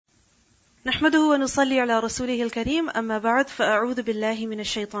نحمده ونصلي على رسوله الكريم أما بعد فأعوذ بالله من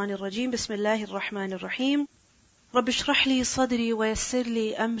الشيطان الرجيم بسم الله الرحمن الرحيم رب اشرح لي صدري ويسر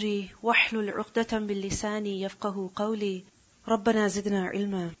لي أمري واحلل عقدة من لساني يفقه قولي ربنا زدنا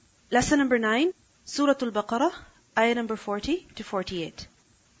علما. Lesson number 9, Surah Al-Baqarah, ayah number 40 to 48.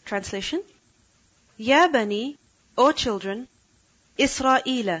 Translation: Ya Bani, O children,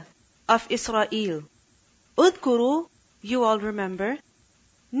 Isra'ila, of Israel, Udhkuru, you all remember,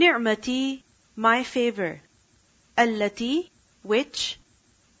 Ni'mati, my favor, Allati, which,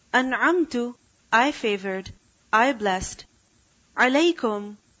 An'amtu, I favored, I blessed,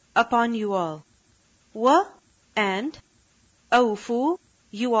 Alaykum, upon you all, Wa, and, Awfu,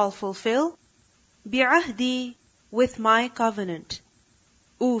 you all fulfill, Bi'ahdi, with my covenant,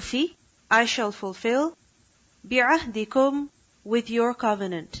 Ufi, I shall fulfill, Bi'ahdikum, with your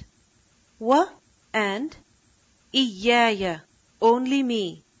covenant, Wa, and, Iyaya, only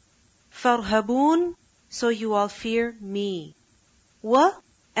me, Farhabun, so you all fear me, Wa,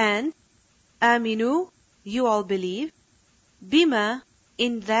 and, Aminu, you all believe, Bima,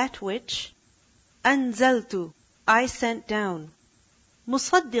 in that which, Anzaltu, I sent down,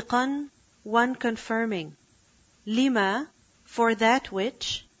 Musaddiqan, one confirming, Lima, for that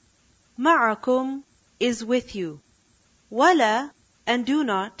which, Ma'akum, is with you, Wala, and do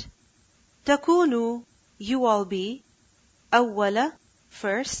not, Takunu, you all be, Awwala,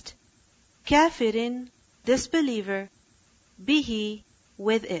 first, Kafirin, disbeliever, Bihi,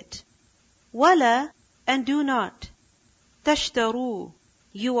 with it, Wala, and do not, Tashtaru,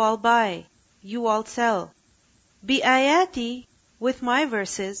 you all buy, you all sell, Bi'ayati, with my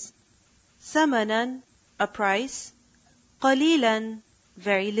verses, Samanan, a price, Qalilan,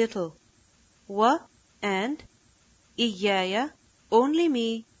 very little, Wa, and, Iyaya, only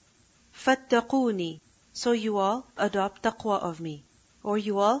me, Fattaquni, so you all adopt taqwa of me, or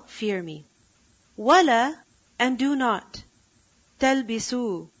you all fear me. Wala, and do not,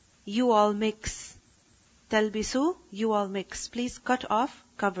 Talbisu, you all mix. Talbisu, you all mix. Please cut off,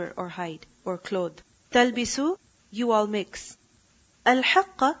 cover or hide, or clothe. Talbisu, you all mix.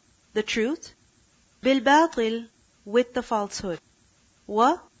 Al-haqqa, the truth. Bil-batil, with the falsehood.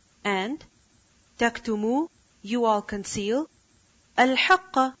 Wa, and. Taktumu, you all conceal.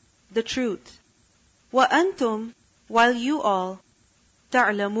 Al-haqqa, the truth. Wa antum, while you all.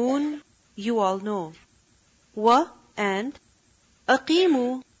 Ta'lamun, you all know. Wa, and.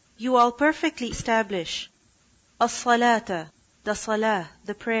 Aqimu, you all perfectly establish. As-salata, the salah,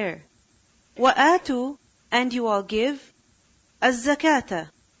 the prayer. Wa atu, and you all give. Az-zakata,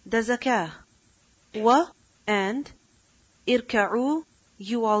 the zakah. Wa, and. Irka'u,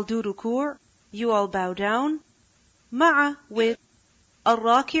 you all do ruku', you all bow down. Ma'a, with.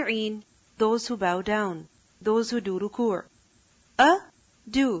 Ar-raki'in, those who bow down, those who do ruku'.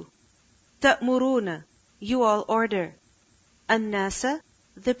 Do. Ta'muruna, you all order. An-nasa,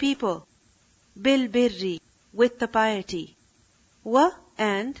 the people. Bil-birri, with the piety. Wa,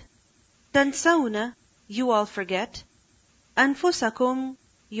 and. Tansawna, you all forget. Anfusakum,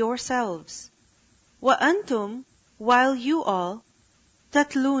 yourselves. Wa antum, while you all.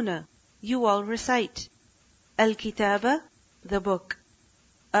 Tatluna, you all recite. Al-kitaba, the book.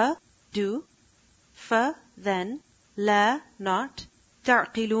 Do. Fa, then. La, not.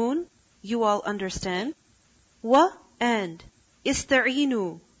 Ta'qilun, you all understand. Wa, and.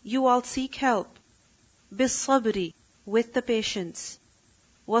 Ista'inu, you all seek help. Bis-sabri, with the patience.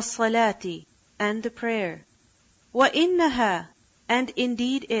 Was-salati, and the prayer. Wa innaha, and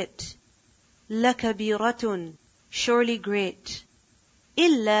indeed it. Lakabiratun, surely great.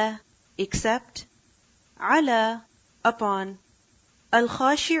 Illa, except. Ala, upon.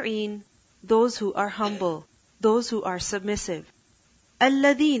 Al-khashi'in, those who are humble, those who are submissive.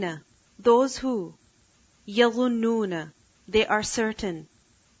 Alladhina, those who. Yadhunnuna, they are certain.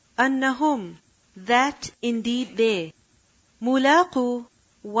 Annahum, that indeed they. Mulaqu,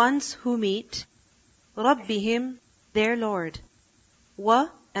 ones who meet. Rabbihim, their Lord. Wa,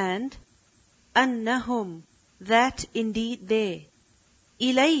 and. Annahum, that indeed they.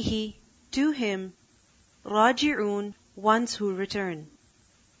 Ilayhi, to him. Raji'un, ones who return.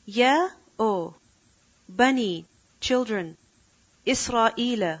 Ya, O. Bani, children.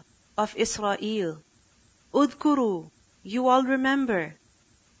 Isra'ila, of Israel. Udhkuru, you all remember.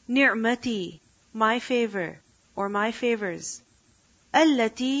 Ni'mati, my favor, or my favors.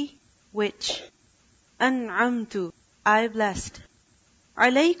 Allati, which. An'amtu, I blessed.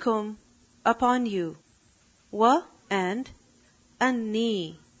 Alaykum, upon you. Wa, and.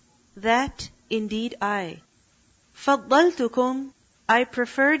 Anni, that indeed I. Faddaltukum, I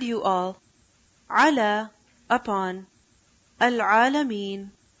preferred you all. Ala, upon. Al-alameen,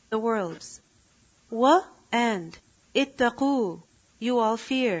 the worlds. Wa, and. Ittaqoo, you all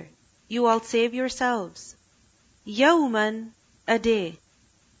fear. You all save yourselves. Yawman, a day.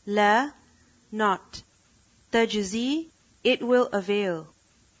 La, not. Tajzi, it will avail.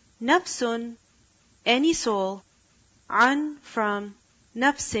 Nafsun, any soul. An, from.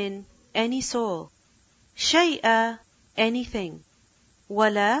 Nafsin, any soul. Shay'a, anything.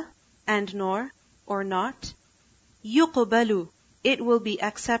 Wala, and nor, or not. Yuqbalu, it will be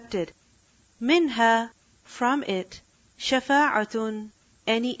accepted. Minha, from it. Shafa'atun,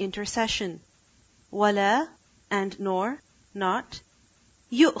 any intercession. Wala, and nor, not.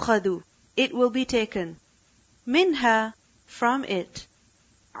 Yu'khadu, it will be taken. Minha, from it.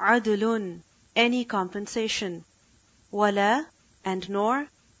 Adlun, any compensation. Wala, and nor,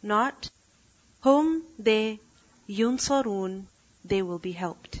 not. Hum, they. Yunsarun, they will be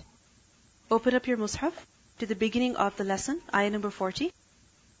helped. Open up your mushaf to the beginning of the lesson, ayah number 40.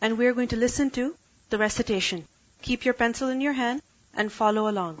 And we're going to listen to the recitation. Keep your pencil in your hand and follow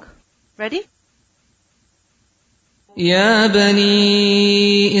along. Ready? يا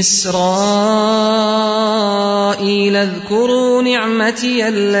بني إسرائيل اذكروا نعمتي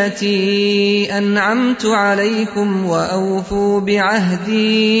التي أنعمت عليكم وأوفوا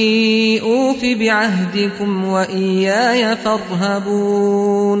بعهدي أوف بعهدكم وإياي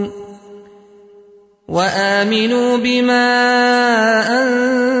فارهبون وآمنوا بما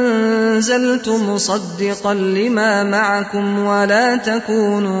أنزلت مصدقا لما معكم ولا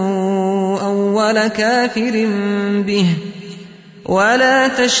تكونوا أول كافر به ولا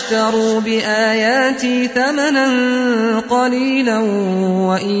تشتروا بآياتي ثمنا قليلا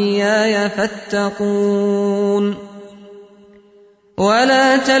وإياي فاتقون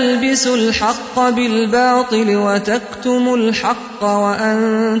ولا تلبسوا الحق بالباطل وتكتموا الحق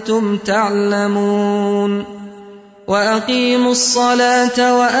وأنتم تعلمون وأقيموا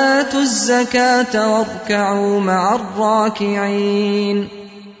الصلاة وآتوا الزكاة واركعوا مع الراكعين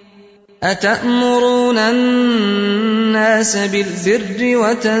أتأمرون الناس بالبر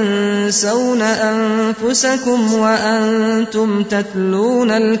وتنسون أنفسكم وأنتم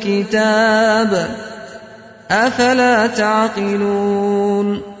تتلون الكتاب أفلا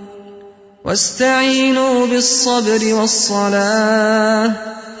تعقلون واستعينوا بالصبر والصلاة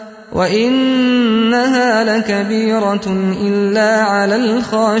وإنها لكبيرة إلا على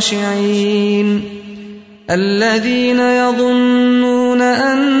الخاشعين الذين يظنون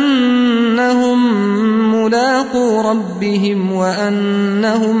أنهم ملاقو ربهم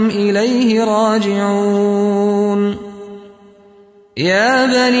وأنهم إليه راجعون يا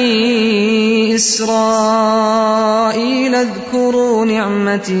بني إسرائيل اذكروا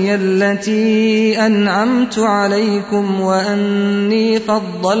نعمتي التي أنعمت عليكم وأني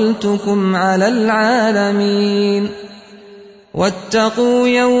فضلتكم على العالمين واتقوا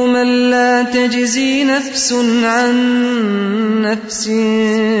يوما لا تجزي نفس عن نفس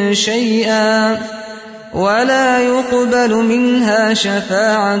شيئا ولا يقبل منها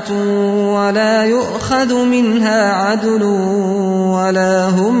شفاعة ولا يؤخذ منها عدل ولا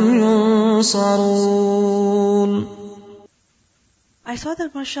هم ينصرون. I saw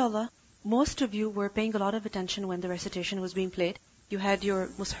that, mashallah, most of you were paying a lot of attention when the recitation was being played. You had your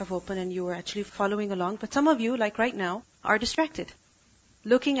mushaf open and you were actually following along. But some of you, like right now, are distracted,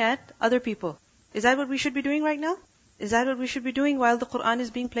 looking at other people. Is that what we should be doing right now? Is that what we should be doing while the Quran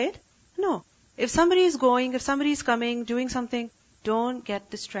is being played? No. If somebody is going, if somebody is coming, doing something, don't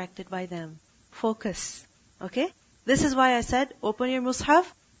get distracted by them. Focus. Okay? This is why I said, open your mushaf,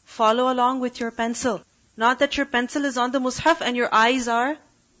 follow along with your pencil. Not that your pencil is on the mushaf and your eyes are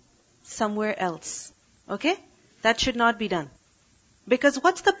somewhere else. Okay? That should not be done. Because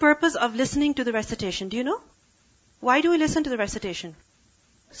what's the purpose of listening to the recitation? Do you know? Why do we listen to the recitation?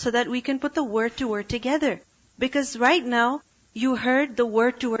 So that we can put the word to word together. Because right now, you heard the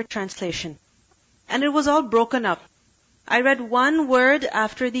word to word translation. And it was all broken up. I read one word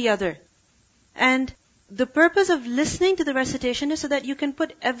after the other. And the purpose of listening to the recitation is so that you can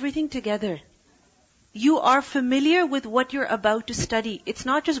put everything together. You are familiar with what you're about to study. It's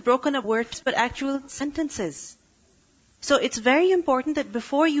not just broken up words, but actual sentences. So it's very important that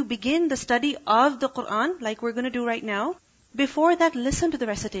before you begin the study of the Quran, like we're going to do right now, before that, listen to the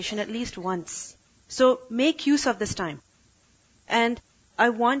recitation at least once. So make use of this time. And I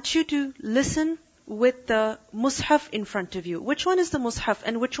want you to listen with the mushaf in front of you. Which one is the mushaf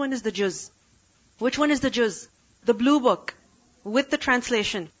and which one is the juz? Which one is the juz? The blue book with the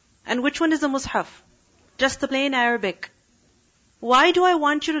translation. And which one is the mushaf? Just the plain Arabic. Why do I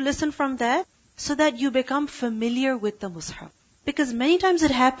want you to listen from that? So that you become familiar with the mushaf. Because many times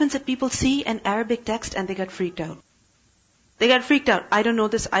it happens that people see an Arabic text and they get freaked out. They get freaked out. I don't know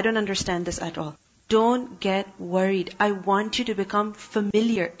this, I don't understand this at all. Don't get worried. I want you to become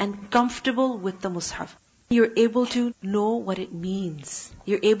familiar and comfortable with the Mus'haf. You're able to know what it means.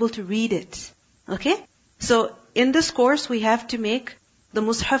 You're able to read it. Okay? So, in this course, we have to make the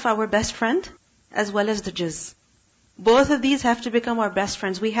Mus'haf our best friend, as well as the juz. Both of these have to become our best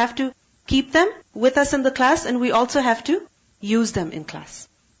friends. We have to keep them with us in the class, and we also have to use them in class.